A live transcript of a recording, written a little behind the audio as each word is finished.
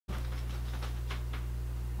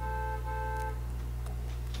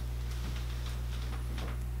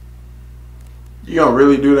You gonna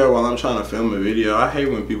really do that while I'm trying to film a video? I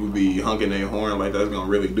hate when people be honking their horn like that's gonna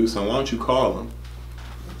really do something. Why don't you call them?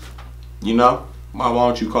 You know? Why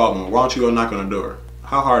don't you call them? Why don't you go knock on the door?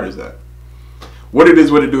 How hard is that? What it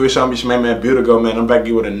is, what it do, it's Sean, man, Beautiful, man. I'm back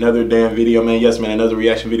here with another damn video, man. Yes, man, another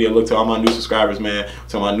reaction video. Look, to all my new subscribers, man.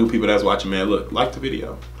 To my new people that's watching, man. Look, like the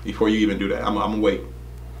video before you even do that. I'm gonna wait.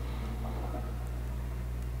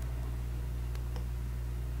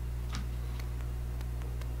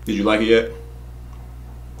 Did you like it yet?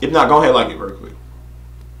 If not, go ahead and like it very quick.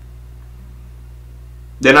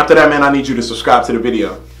 Then after that, man, I need you to subscribe to the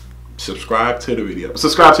video. Subscribe to the video.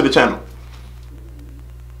 Subscribe to the channel.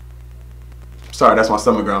 Sorry, that's my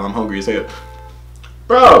stomach growl. I'm hungry as hell.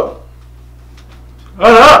 Bro.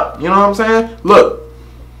 What up? You know what I'm saying? Look.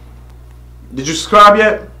 Did you subscribe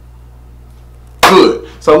yet? Good.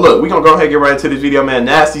 So look, we're going to go ahead and get right into this video, man.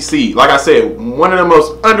 Nasty C. Like I said, one of the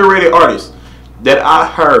most underrated artists that I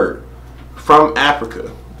heard from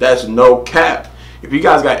Africa. That's no cap. If you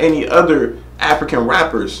guys got any other African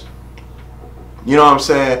rappers, you know what I'm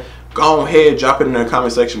saying, go ahead, drop it in the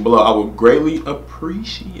comment section below. I would greatly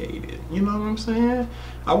appreciate it. You know what I'm saying?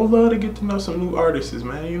 I would love to get to know some new artists,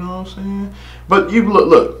 man. You know what I'm saying? But you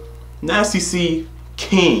look, Nasty C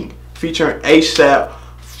King featuring ASAP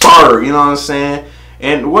Ferg. You know what I'm saying?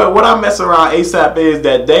 And what I mess around ASAP is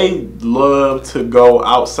that they love to go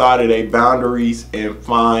outside of their boundaries and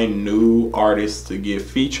find new artists to get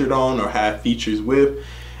featured on or have features with.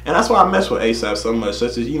 And that's why I mess with ASAP so much,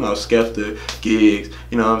 such as, you know, Skepta, Gigs,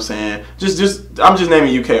 you know what I'm saying? I'm just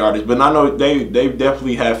naming UK artists, but I know they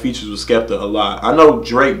definitely have features with Skepta a lot. I know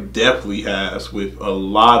Drake definitely has with a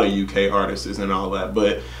lot of UK artists and all that,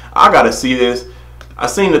 but I gotta see this. I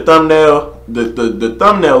seen the thumbnail. The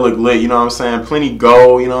thumbnail look lit, you know what I'm saying? Plenty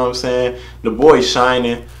gold, you know what I'm saying? The boy's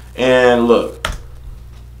shining. And look,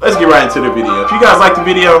 let's get right into the video. If you guys like the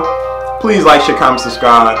video, please like, share, comment,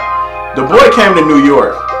 subscribe. The boy came to New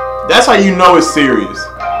York. That's how you know it's serious.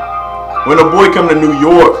 When the boy come to New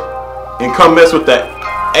York and come mess with that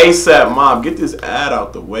ASAP mob. Get this ad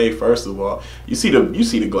out the way first of all. You see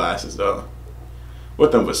the glasses though.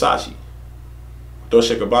 What them, Versace?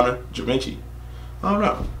 Dolce & Gabbana? Givenchy? I don't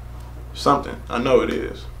know. Something. I know it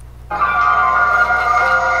is. You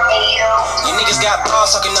niggas got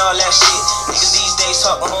balls talking all that shit. Niggas these days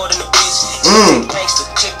talk more than a bitch. Thanks to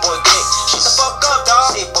click boy click. Shut the fuck up,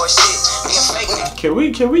 dog. Shit boy shit. Being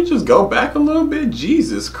fake. Can we just go back a little bit?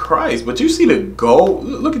 Jesus Christ. But you see the gold?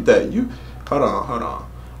 Look at that. Hold on.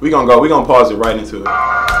 We gonna pause it right into it.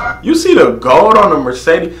 You see the gold on the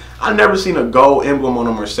Mercedes? I never seen a gold emblem on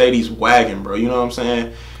a Mercedes wagon, bro. You know what I'm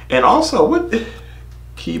saying? And also, what the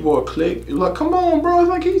keyboard click? Like, come on, bro. It's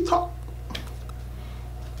like he's talking.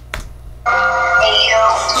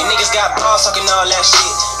 You niggas got balls talking all that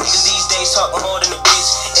shit. Niggas these days talk more than a bitch.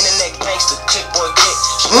 Internet gangster, click boy click.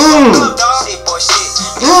 Shut the fuck up, dog. Shit boy shit.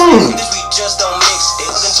 Niggas we just don't mix. They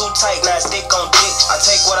looking too tight, now it's dick on dick. I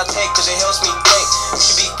take what I take cause it helps me think. You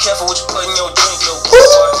should be careful what you put in your drink, little boy.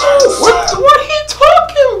 What he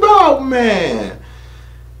talking about, man?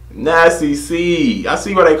 Nasty C. I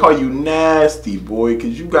see why they call you nasty, boy,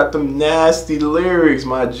 because you got them nasty lyrics,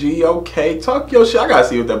 my G. Okay, talk your shit. I gotta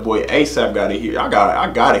see what that boy ASAP gotta hear. I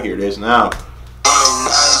gotta hear this now.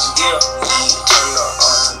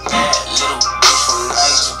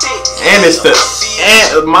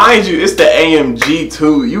 And mind you, it's the AMG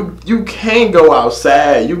too. You can't go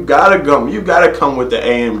outside. You gotta come with the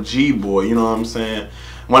AMG, boy. You know what I'm saying?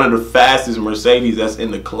 One of the fastest Mercedes that's in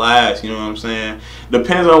the class, you know what I'm saying?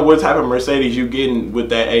 Depends on what type of Mercedes you getting with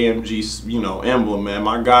that AMG, you know, emblem, man.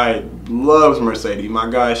 My guy loves Mercedes. My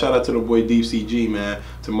guy, shout out to the boy Deep CG, man,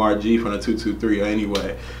 to Mark G from the 223.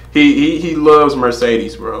 Anyway, he loves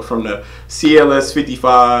Mercedes, bro. From the CLS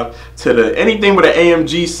 55 to the anything with an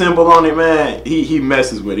AMG symbol on it, man. He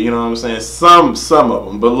messes with it, you know what I'm saying? Some of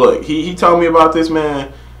them, but look, he told me about this,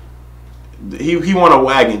 man. He want a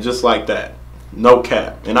wagon just like that. No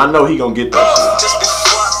cap. And I know he gonna get that shit. Just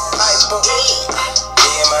before I spoke,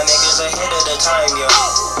 yeah, my niggas ahead of the time, yo.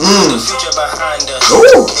 The future behind us.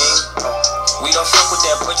 Ooh. We don't fuck with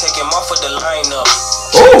that boy, take him off with the lineup.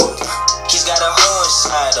 Ooh. He's got a hole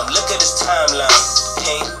inside him. Look at his timeline.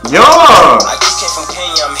 King. Yeah. I just came from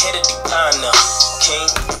Kenya, I'm headed to Ghana.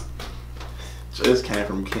 King. Just came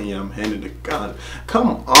from Kenya, I'm headed to Ghana.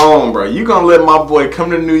 Come on, bro. You gonna let my boy come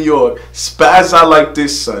to New York, spaz out like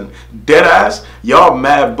this, son? Deadass, y'all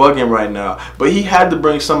mad bugging right now. But he had to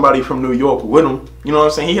bring somebody from New York with him. You know what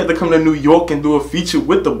I'm saying? He had to come to New York and do a feature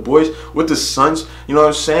with the boys, with the sons. You know what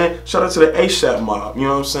I'm saying? Shout out to the ASAP mob. You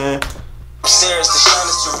know what I'm saying? Serious, the shine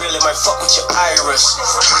is too real. It might fuck with your iris.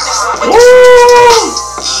 Woo!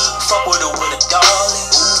 Fuck with her with a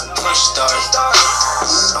darling. push start.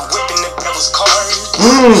 I'm whipping the devil's card.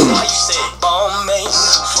 Why you say bomb man?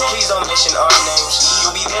 Please don't mention our names.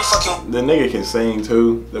 You'll be there fucking. The nigga can sing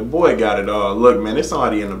too. The boy got it all. Look, man, there's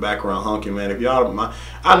somebody in the background honking, man. If y'all,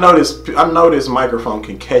 I know this microphone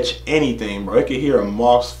can catch anything, bro. It can hear a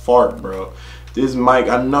moth's fart, bro. This mic,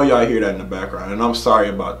 I know y'all hear that in the background, and I'm sorry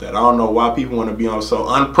about that. I don't know why people want to be on so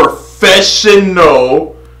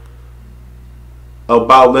unprofessional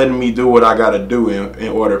about letting me do what I gotta do in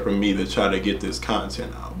order for me to try to get this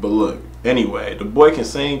content out. But look, anyway, the boy can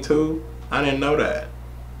sing too. I didn't know that.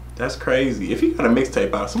 That's crazy. If you got a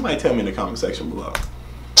mixtape out, somebody tell me in the comment section below.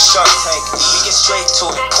 Shark Tank, we get straight to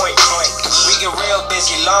it, point blank. We get real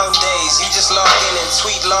busy, long days. You just log in and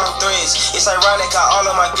tweet long threads. It's ironic how all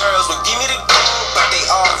of my girls would give me the gold, but they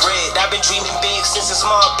all red. I've been dreaming big since a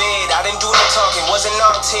small bed. I didn't do no talking, wasn't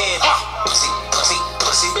on TED. Pussy, pussy,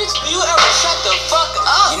 pussy. Bitch, do you ever shut the fuck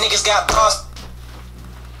up? You niggas got boss.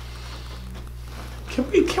 Can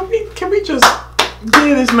we just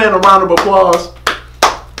give this man a round of applause?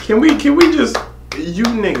 Can we just, you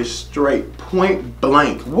niggas straight point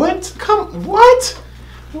blank? What?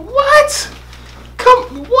 What?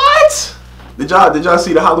 Did y'all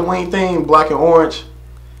see the Halloween theme, black and orange?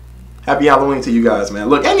 Happy Halloween to you guys, man.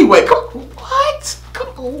 Look, anyway, what?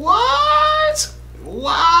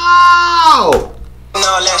 Wow. And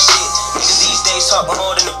all that shit. Niggas these days talk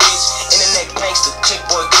more than a bitch. Internet gangster, click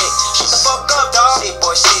boy, click. Shut the fuck up, dog. Shit,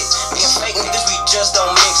 boy, shit. Me and fake niggas, we just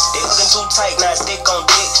don't mix. They hugging too tight, now it's dick on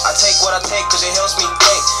dick. I take what I take, cause it helps me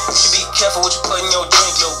think. You should be careful what you put in your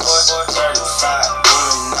drink, little boy. Certified,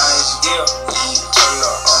 woman, nice. Yeah, turn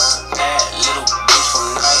her on. Bad little bitch from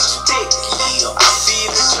nice. Dick, yeah. I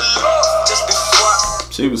feel it to love just before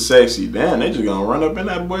She was sexy. Damn, they just gonna run up in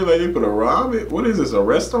that boy like they put a rob it. What is this, a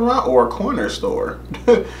restaurant or a corner store?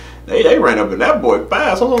 they ran up in that boy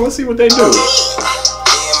fast. Hold on, let's see what they do. Me and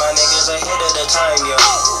my niggas ahead of the time, yo.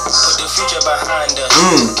 Put the future behind us,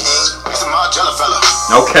 king. It's a Margiela fella.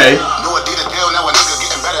 Okay. No Adidas deal, now a nigga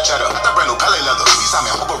getting better cheddar. I got brand new Pele leather. Beside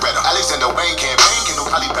me, I'm Beretta. Alexander Wayne campaign, can do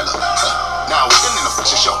Holly Bella. Now we in the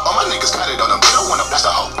fashion show. All my niggas got it on them. They don't wanna blast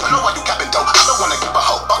a hoe. I know why you capping dope. I don't wanna cap a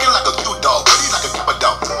hoe. Barking like a cute dog. Pretty like a kappa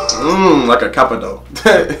dog. Like a capado.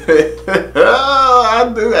 I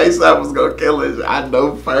knew ASAP was gonna kill it. I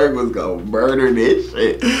know Ferg was gonna murder this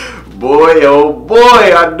shit. Boy, oh boy,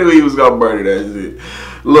 I knew he was gonna murder that shit.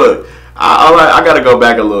 Look, I gotta go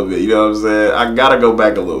back a little bit. You know what I'm saying? I gotta go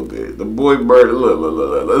back a little bit. The boy murdered.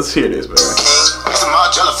 Look. Let's hear this, man. It's a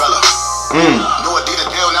Margiela fella. No Adidas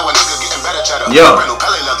deal, now a nigga getting better cheddar. Yo. Brand new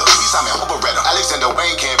Pele leather. Beside me, I'm Beretta. Alexander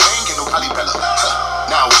Wayne campaign, can do Holly Bella.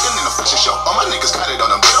 Now we in the fashion show. All my niggas got it on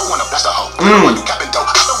them. They don't wanna blast a hoe. I know why you capping dope.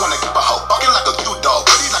 I don't wanna cap a hoe. Barking like a cute dog.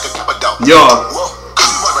 Pretty like a kappa dog.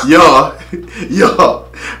 Yo,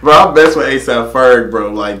 bro, I mess with ASAP Ferg,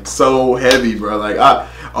 bro, like so heavy, bro. Like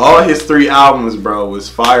all his 3 albums, bro, was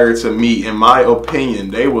fire to me. In my opinion,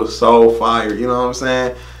 they was so fire. You know what I'm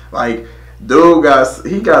saying? Like, dude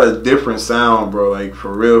got a different sound, bro. Like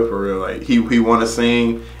for real. Like he want to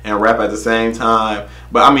sing and rap at the same time.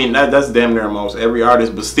 But I mean that's damn near most every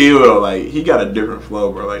artist. But still, though, like he got a different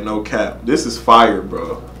flow, bro. Like no cap, this is fire,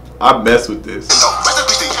 bro. I mess with this.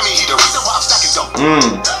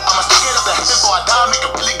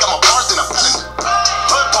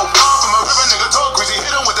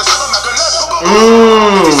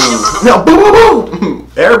 Now, boom.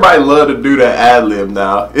 Everybody love to do that ad lib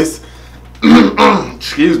now. It's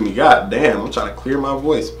excuse me, god damn, I'm trying to clear my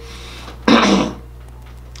voice.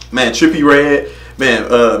 Man, Trippie Redd, man,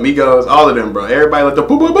 Migos, all of them, bro. Everybody like the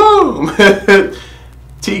boom boom boom.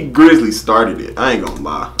 T Grizzly started it. I ain't gonna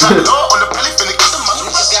lie.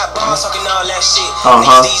 Niggas got balls talking all that shit.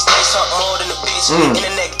 Niggas these days talk more than a bitch.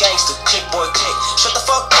 Internet gangster, click boy, click. Shut the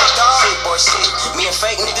fuck up, dog. Shit boy, shit. Me and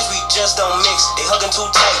fake niggas, we just don't mix. They hugging too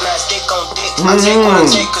tight, now it's dick on dick. I take what I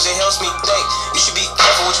take, cause it helps me think. You should be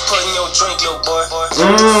careful what you put in your drink, little boy.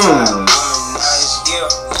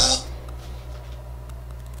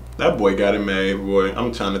 That boy got it made, boy.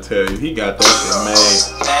 I'm trying to tell you, he got that shit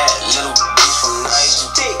made. Bad little bitch from nice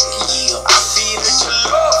dick. Yeah, I feel it to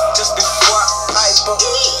love just before I pipe up.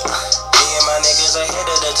 Me and my niggas ahead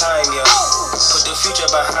of the time, yo. Put the future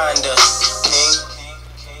behind us, king.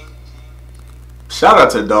 Shout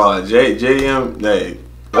out to Dog JM. Hey,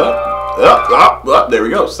 up. There we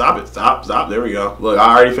go. Stop it. Stop. There we go. Look,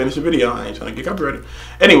 I already finished the video. I ain't trying to get copyrighted.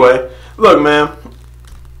 Anyway, look, man.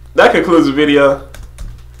 That concludes the video.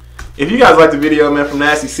 If you guys like the video, man, from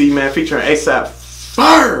Nasty C, man, featuring ASAP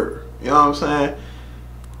Ferg, you know what I'm saying?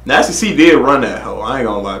 Nasty C did run that hoe. I ain't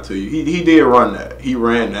gonna lie to you. He did run that. He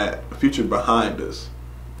ran that. Future behind us.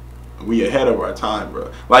 We ahead of our time,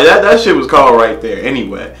 bro. Like that shit was called right there.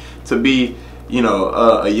 Anyway, to be, you know,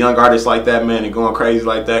 a young artist like that, man, and going crazy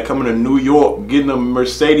like that, coming to New York, getting a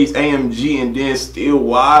Mercedes AMG, and then still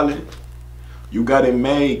wilding. You got it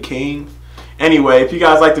made, king. Anyway, if you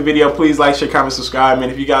guys like the video, please like, share, comment, subscribe, man.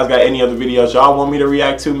 If you guys got any other videos y'all want me to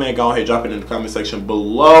react to, man, go ahead, drop it in the comment section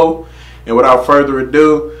below. And without further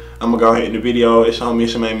ado, I'm gonna go ahead in the video. It's on me,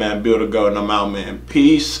 it's your main man, Build a Go, and I'm out, man.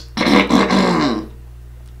 Peace.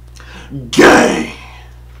 Gang.